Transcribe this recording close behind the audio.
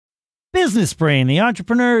Business Brain, the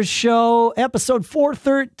Entrepreneur's Show, episode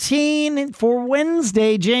 413 for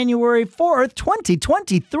Wednesday, January 4th,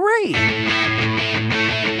 2023.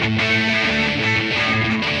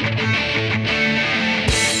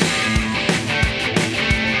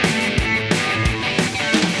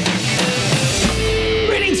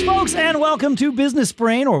 Greetings, folks, and welcome to Business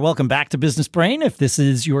Brain, or welcome back to Business Brain if this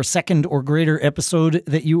is your second or greater episode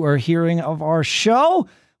that you are hearing of our show.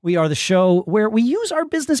 We are the show where we use our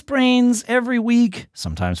business brains every week,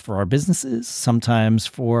 sometimes for our businesses, sometimes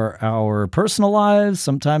for our personal lives,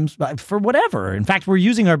 sometimes for whatever. In fact, we're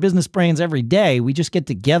using our business brains every day. We just get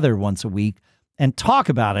together once a week and talk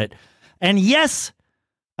about it. And yes,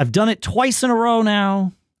 I've done it twice in a row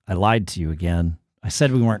now. I lied to you again. I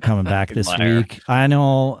said we weren't coming back this week. I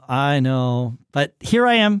know. But here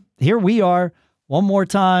I am. Here we are one more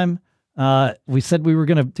time. We said we were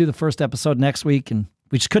going to do the first episode next week, and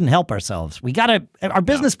we just couldn't help ourselves. Our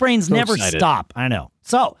business brains never stop. I know.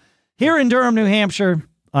 So here in Durham, New Hampshire,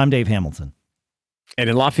 I'm Dave Hamilton. And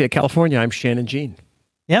in Lafayette, California, I'm Shannon Jean.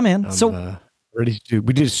 Yeah, man. We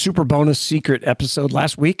did a super bonus secret episode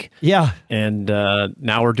last week. Yeah. And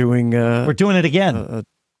now we're doing it again.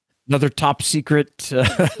 Another top secret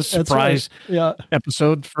surprise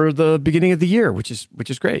episode for the beginning of the year, which is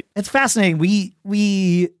great. It's fascinating. We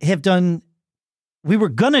were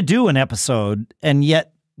going to do an episode, and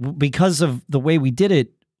yet because of the way we did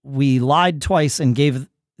it, we lied twice and gave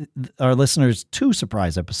our listeners two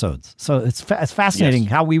surprise episodes. So it's fascinating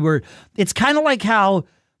how it's kind of like how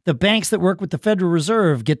the banks that work with the Federal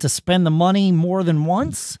Reserve get to spend the money more than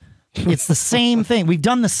once. It's the same thing. We've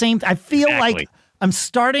done the same. I feel like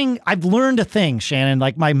I've learned a thing, Shannon.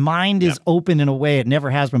 Like my mind is open in a way it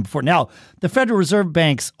never has been before. Now, the Federal Reserve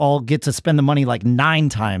banks all get to spend the money like 9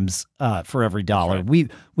 times for every dollar.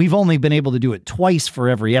 Right. We've only been able to do it twice for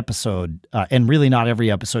every episode, and really not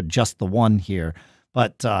every episode, just the one here.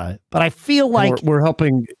 But I feel like we're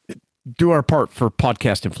helping do our part for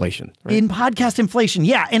podcast inflation. Right? In podcast inflation,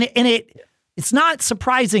 yeah, and it's not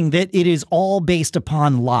surprising that it is all based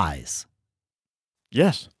upon lies.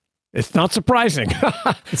 Yes. It's not surprising.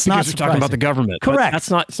 It's not surprising. We're talking about the government. Correct. It's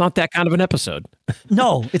not that kind of an episode.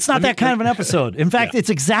 No, it's not that kind of an episode. In fact, it's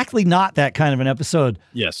exactly not that kind of an episode.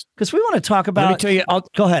 Yes. Because we want to talk about... Let me tell you,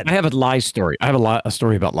 go ahead. I have a lie story. I have a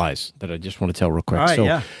story about lies that I just want to tell real quick. All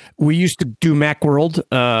right, we used to do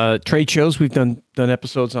Macworld trade shows. We've done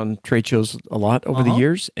episodes on trade shows a lot over the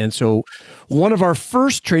years. And so one of our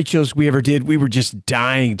first trade shows we ever did, we were just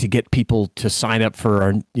dying to get people to sign up for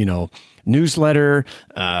our, newsletter.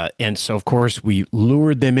 And so, of course, we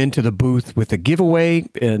lured them into the booth with a giveaway,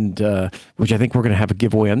 and which I think we're going to have a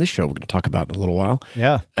giveaway on this show. We're going to talk about in a little while.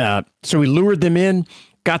 Yeah. So we lured them in,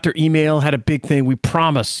 got their email, had a big thing. We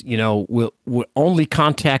promise, we'll only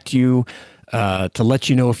contact you to let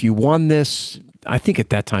you know if you won this. I think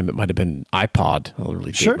at that time it might have been iPod. I'll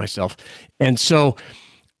really date myself. And so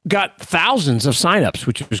got thousands of signups,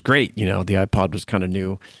 which was great. The iPod was kind of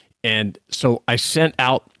new. And so I sent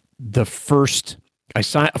out the first,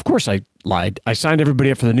 of course I lied. I signed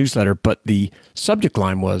everybody up for the newsletter, but the subject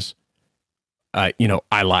line was, I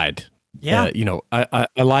lied. Yeah. I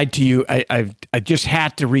lied to you. I just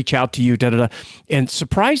had to reach out to you. And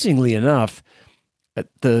surprisingly enough,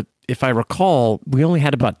 if I recall, we only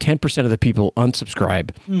had about 10% of the people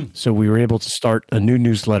unsubscribe. So we were able to start a new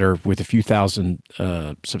newsletter with a few thousand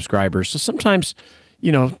subscribers. So sometimes,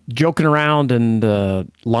 joking around and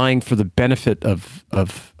lying for the benefit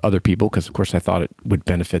of other people, because of course I thought it would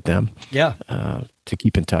benefit them. Yeah. To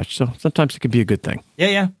keep in touch. So sometimes it can be a good thing.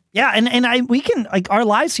 Yeah. And we can, like, our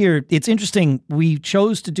lives here. It's interesting. We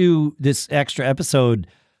chose to do this extra episode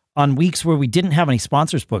on weeks where we didn't have any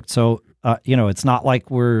sponsors booked. So, it's not like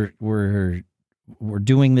we're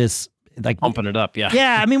doing this like pumping it up. Yeah.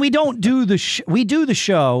 Yeah. I mean, we don't do we do the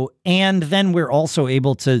show, and then we're also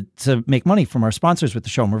able to make money from our sponsors with the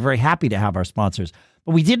show. And we're very happy to have our sponsors,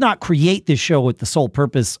 but we did not create this show with the sole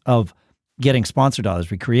purpose of getting sponsor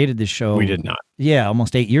dollars. We created this show. We did not. Yeah.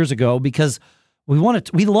 Almost 8 years ago, because we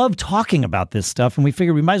love talking about this stuff, and we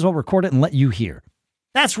figured we might as well record it and let you hear.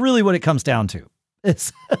 That's really what it comes down to. We're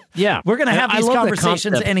going to have these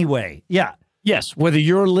conversations anyway. Yeah. Yes, whether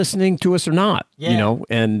you're listening to us or not,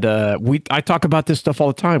 and I talk about this stuff all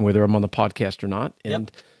the time, whether I'm on the podcast or not,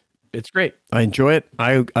 and it's great. I enjoy it.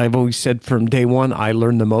 I've always said from day one, I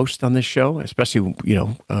learned the most on this show, especially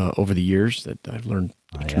over the years that I've learned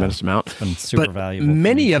a tremendous amount. It's been super valuable.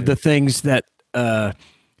 Many of the things that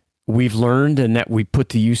we've learned and that we put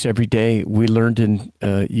to use every day, we learned in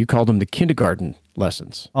you called them the kindergarten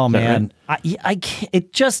lessons. Oh man, right?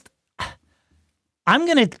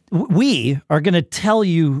 we are gonna tell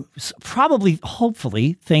you probably,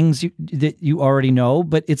 hopefully, things that you already know,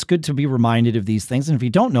 but it's good to be reminded of these things. And if you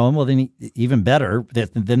don't know them, well, then even better,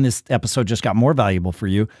 then this episode just got more valuable for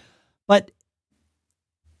you. But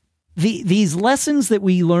these lessons that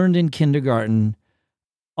we learned in kindergarten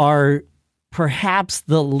are perhaps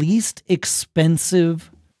the least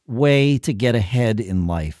expensive way to get ahead in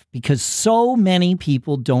life because so many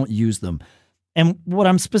people don't use them. And what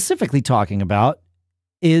I'm specifically talking about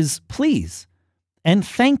is please and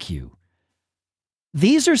thank you.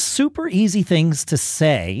 These are super easy things to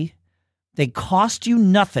say. They cost you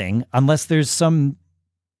nothing unless there's some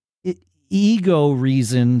ego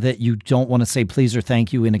reason that you don't want to say please or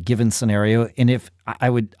thank you in a given scenario. And if I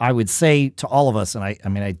would say to all of us, and I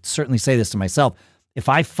mean, I certainly say this to myself, if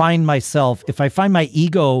I find my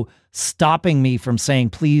ego stopping me from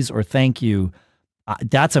saying please or thank you,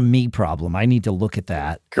 that's a me problem. I need to look at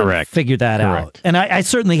that. Correct. Figure that out. And I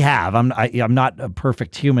certainly have. I'm not a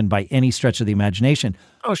perfect human by any stretch of the imagination.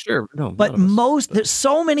 Oh, sure. No, but there's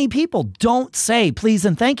so many people don't say please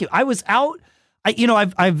and thank you. I was out.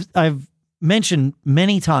 I've mentioned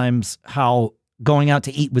many times how going out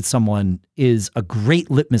to eat with someone is a great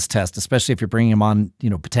litmus test, especially if you're bringing them on,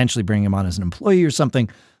 potentially bringing them on as an employee or something,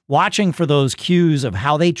 watching for those cues of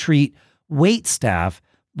how they treat wait staff,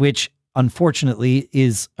 which unfortunately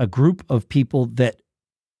is a group of people that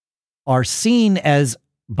are seen as,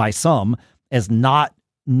 by some, as not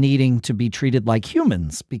needing to be treated like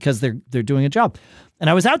humans because they're doing a job. And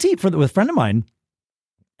I was out to eat with a friend of mine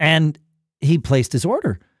and he placed his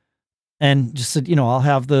order. And just said, I'll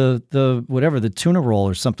have the tuna roll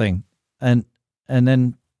or something. And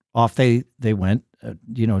then off they went,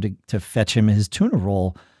 to fetch him his tuna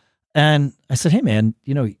roll. And I said, hey man,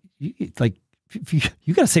 you got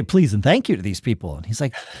to say please and thank you to these people. And he's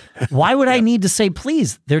like, why would I need to say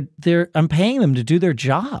please? I'm paying them to do their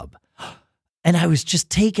job. And I was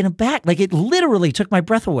just taken aback. Like it literally took my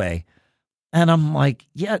breath away. And I'm like,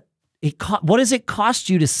 yeah. What does it cost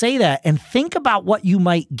you to say that? And think about what you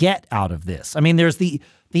might get out of this. I mean, there's the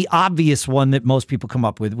obvious one that most people come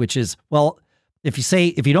up with, which is, well, if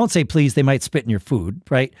you don't say please, they might spit in your food,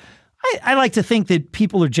 right? I like to think that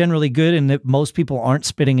people are generally good and that most people aren't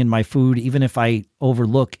spitting in my food, even if I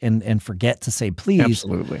overlook and forget to say please.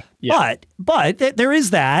 Absolutely. Yeah. But there is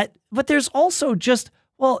that. But there's also just,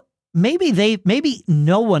 well, maybe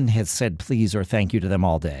no one has said please or thank you to them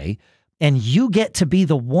all day. And you get to be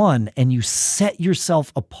the one and you set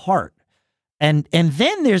yourself apart. And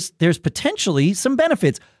then there's potentially some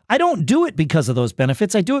benefits. I don't do it because of those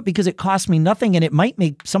benefits. I do it because it costs me nothing and it might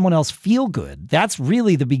make someone else feel good. That's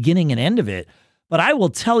really the beginning and end of it. But I will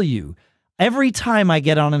tell you, every time I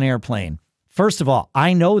get on an airplane, first of all,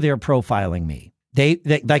 I know they're profiling me. They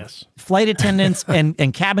like yes. Flight attendants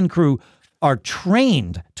and cabin crew are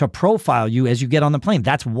trained to profile you as you get on the plane.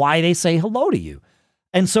 That's why they say hello to you.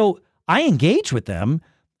 And so I engage with them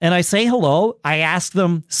and I say hello. I ask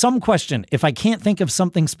them some question. If I can't think of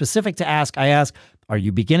something specific to ask, I ask, are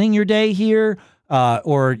you beginning your day here?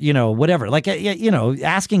 Or, whatever, like,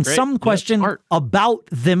 asking Great. Some question about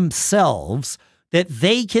themselves that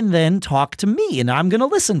they can then talk to me and I'm going to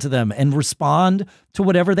listen to them and respond to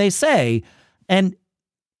whatever they say. And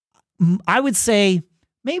I would say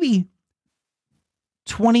maybe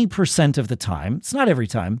 20% of the time, it's not every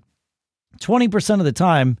time, 20% of the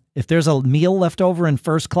time, if there's a meal left over in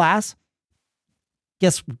first class,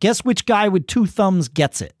 guess which guy with two thumbs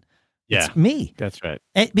gets it? Yeah, it's me. That's right.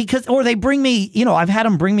 Or they bring me, I've had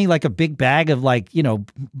them bring me like a big bag of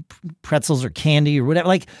pretzels or candy or whatever.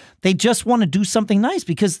 Like they just want to do something nice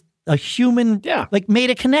because a human made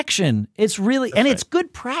a connection. It's really, and it's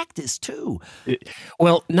good practice too.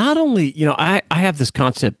 Well, not only, I have this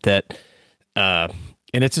concept that, and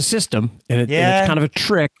it's a system and it's kind of a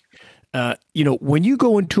trick. When you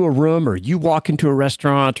go into a room or you walk into a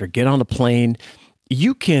restaurant or get on a plane,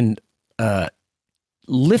 you can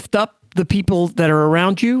lift up the people that are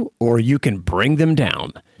around you or you can bring them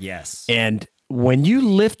down. Yes. And when you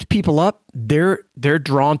lift people up, they're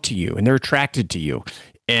drawn to you and they're attracted to you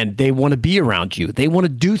and they want to be around you. They want to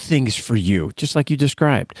do things for you, just like you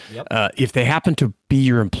described. Yep. If they happen to be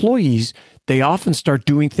your employees, they often start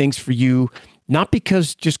doing things for you, not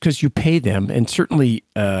just because you pay them, and certainly,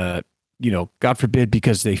 God forbid,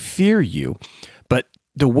 because they fear you, but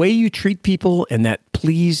the way you treat people and that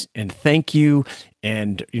please and thank you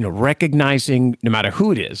and, recognizing no matter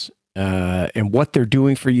who it is and what they're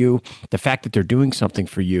doing for you, the fact that they're doing something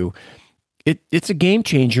for you, it's a game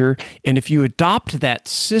changer. And if you adopt that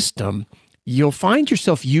system, you'll find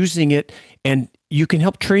yourself using it and you can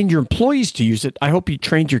help train your employees to use it. I hope you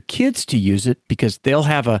trained your kids to use it because they'll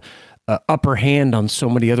have a upper hand on so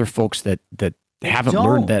many other folks that haven't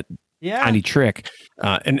learned that tiny trick.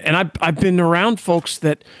 And I've been around folks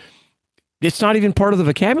that it's not even part of the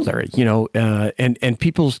vocabulary, and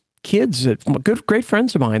people's kids, great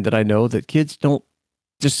friends of mine that I know, that kids don't,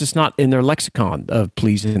 just not in their lexicon of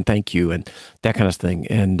please and thank you and that kind of thing.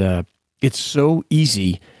 And it's so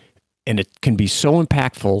easy, and it can be so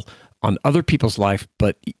impactful on other people's life,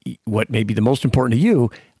 but what may be the most important to you,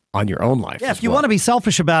 on your own life. Yeah, if you want to be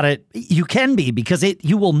selfish about it, you can be, because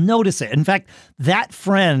you will notice it. In fact, that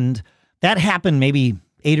friend, that happened maybe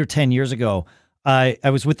 8 or 10 years ago. I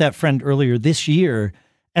was with that friend earlier this year,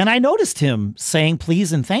 and I noticed him saying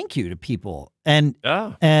please and thank you to people. And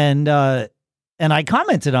I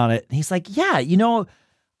commented on it. And he's like, yeah,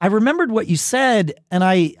 I remembered what you said, and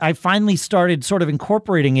I finally started sort of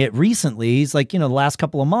incorporating it recently. He's like, the last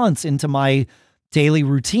couple of months into my daily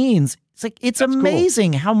routines. It's like, it's That's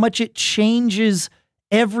amazing cool. How much it changes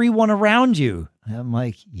everyone around you. And I'm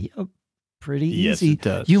like, yeah, pretty easy. Yes, it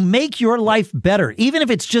does. You make your life better, even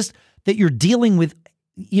if it's just that you're dealing with,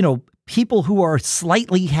 people who are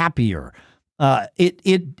slightly happier.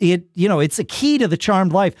 It's a key to the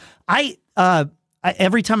charmed life.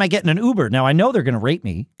 Every time I get in an Uber, now I know they're going to rate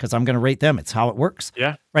me because I'm going to rate them. It's how it works.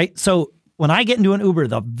 Yeah. Right. So when I get into an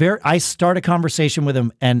Uber, I start a conversation with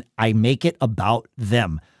them and I make it about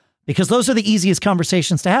them, because those are the easiest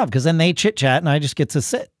conversations to have, because then they chit chat and I just get to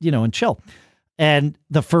sit, and chill. And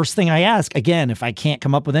the first thing I ask, again, if I can't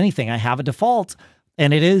come up with anything, I have a default,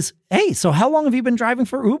 and it is, hey, so how long have you been driving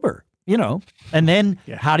for Uber? And then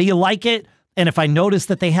how do you like it? And if I notice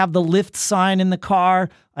that they have the Lyft sign in the car,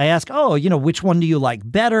 I ask, which one do you like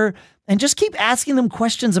better? And just keep asking them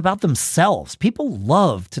questions about themselves. People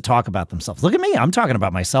love to talk about themselves. Look at me. I'm talking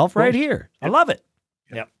about myself right here. I love it.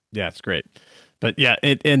 Yeah. Yeah, it's great. But yeah,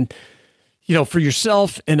 for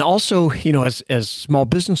yourself, and also, as small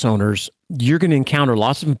business owners, you're going to encounter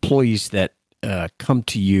lots of employees that come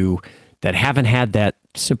to you that haven't had that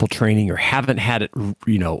simple training, or haven't had it,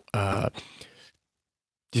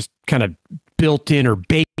 just kind of built in or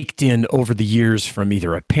baked in over the years from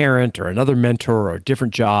either a parent or another mentor or a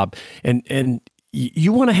different job. And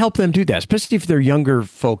you want to help them do that, especially if they're younger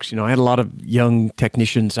folks. I had a lot of young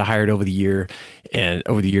technicians I hired over the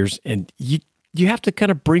years, and you have to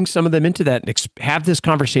kind of bring some of them into that and have this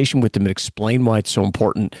conversation with them and explain why it's so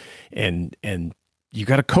important. And you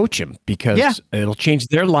got to coach them, because it'll change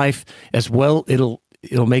their life as well. It'll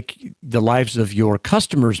make the lives of your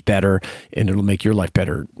customers better, and it'll make your life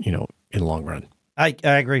better, in the long run. I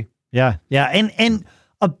agree. Yeah. Yeah. And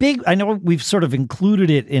I know we've sort of included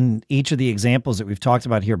it in each of the examples that we've talked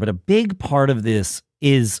about here, but a big part of this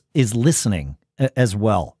is listening as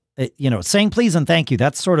well. Saying please and thank you,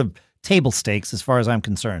 that's sort of table stakes as far as I'm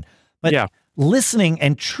concerned. But listening,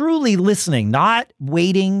 and truly listening, not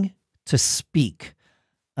waiting to speak.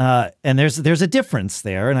 And there's a difference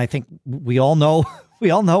there. And I think we all know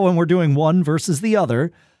when we're doing one versus the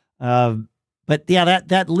other. But yeah,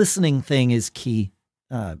 that listening thing is key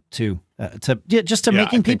to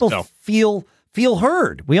making people feel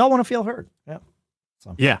heard. We all want to feel heard. Yeah.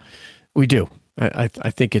 So. Yeah, we do. I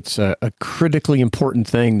think it's a critically important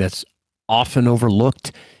thing that's often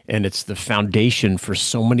overlooked, and it's the foundation for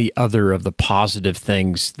so many other of the positive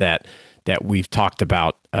things that we've talked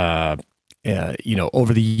about over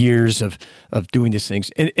the years of doing these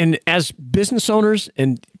things. And as business owners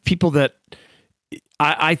and people that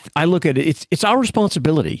I look at it, it's our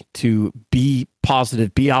responsibility to be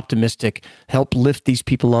positive, be optimistic, help lift these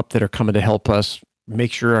people up that are coming to help us,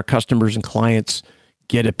 make sure our customers and clients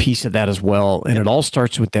get a piece of that as well. And it all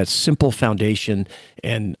starts with that simple foundation.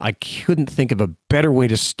 And I couldn't think of a better way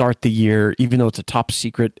to start the year, even though it's a top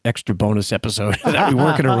secret extra bonus episode that we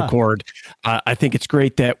weren't going to record. I think it's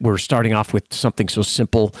great that we're starting off with something so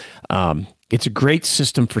simple. It's a great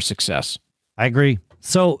system for success. I agree.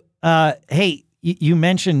 So, hey, you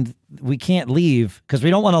mentioned we can't leave because we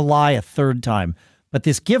don't want to lie a third time, but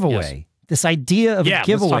this giveaway, this idea of a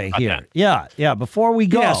giveaway here. That. Yeah. Before we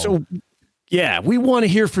go. Yeah, we want to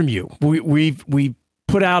hear from you. We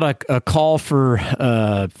put out a call for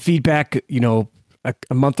feedback,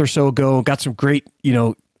 a month or so ago. Got some great,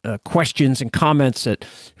 questions and comments that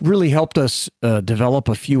really helped us develop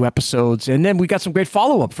a few episodes. And then we got some great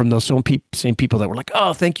follow-up from those same people that were like,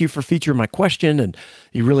 oh, thank you for featuring my question. And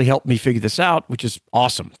you really helped me figure this out, which is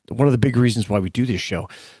awesome. One of the big reasons why we do this show.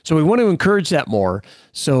 So we want to encourage that more.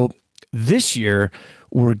 So this year,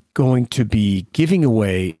 we're going to be giving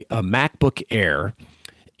away a MacBook Air.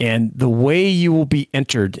 And the way you will be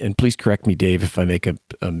entered, and please correct me, Dave, if I make a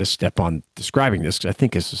misstep on describing this, because I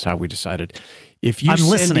think this is how we decided. If you I'm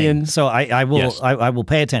listening, so I will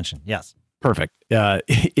pay attention. Yes. Perfect.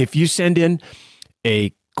 If you send in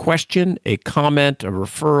a question, a comment, a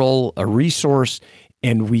referral, a resource,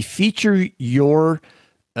 and we feature your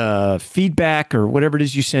feedback or whatever it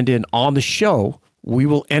is you send in on the show, we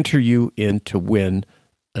will enter you in to win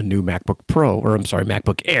a new MacBook Pro, or I'm sorry,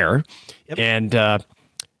 MacBook Air. Yep. And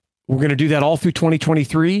we're going to do that all through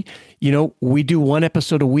 2023. You know, we do one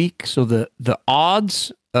episode a week. So the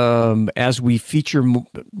odds, as we feature,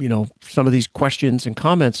 you know, some of these questions and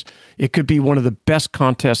comments, it could be one of the best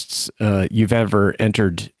contests you've ever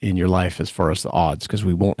entered in your life as far as the odds, because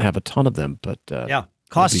we won't have a ton of them. But yeah,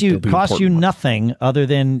 cost you nothing other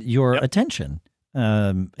than your attention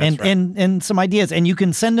and some ideas. And you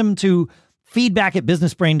can send them to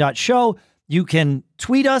feedback@businessbrain.show. You can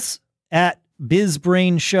tweet us at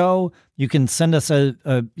BizBrainShow. You can send us a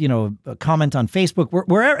comment on Facebook,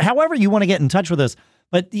 wherever, however you want to get in touch with us.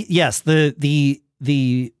 But yes, the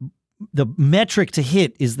metric to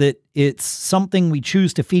hit is that it's something we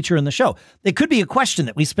choose to feature in the show. It could be a question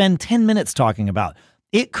that we spend 10 minutes talking about.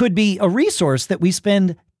 It could be a resource that we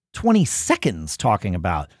spend 20 seconds talking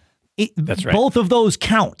about. That's right. Both of those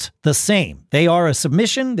count the same. They are a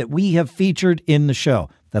submission that we have featured in the show.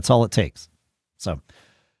 That's all it takes. So,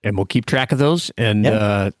 and we'll keep track of those. And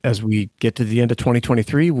as we get to the end of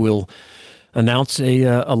 2023, we'll announce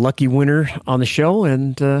a lucky winner on the show,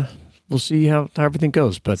 and we'll see how everything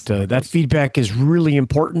goes. But that feedback is really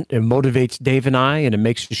important. It motivates Dave and I, and it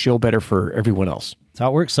makes the show better for everyone else. That's how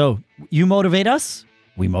it works. So you motivate us,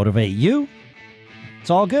 we motivate you. It's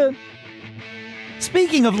all good.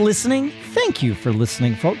 Speaking of listening, thank you for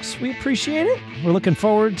listening, folks. We appreciate it. We're looking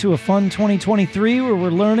forward to a fun 2023 where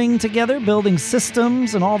we're learning together, building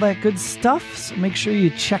systems and all that good stuff. So make sure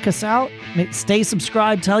you check us out. Stay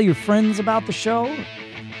subscribed. Tell your friends about the show.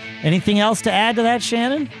 Anything else to add to that,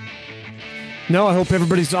 Shannon? No, I hope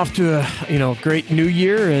everybody's off to a great new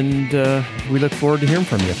year, and we look forward to hearing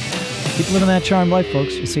from you. Keep living that charmed life,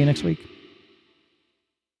 folks. We'll see you next week.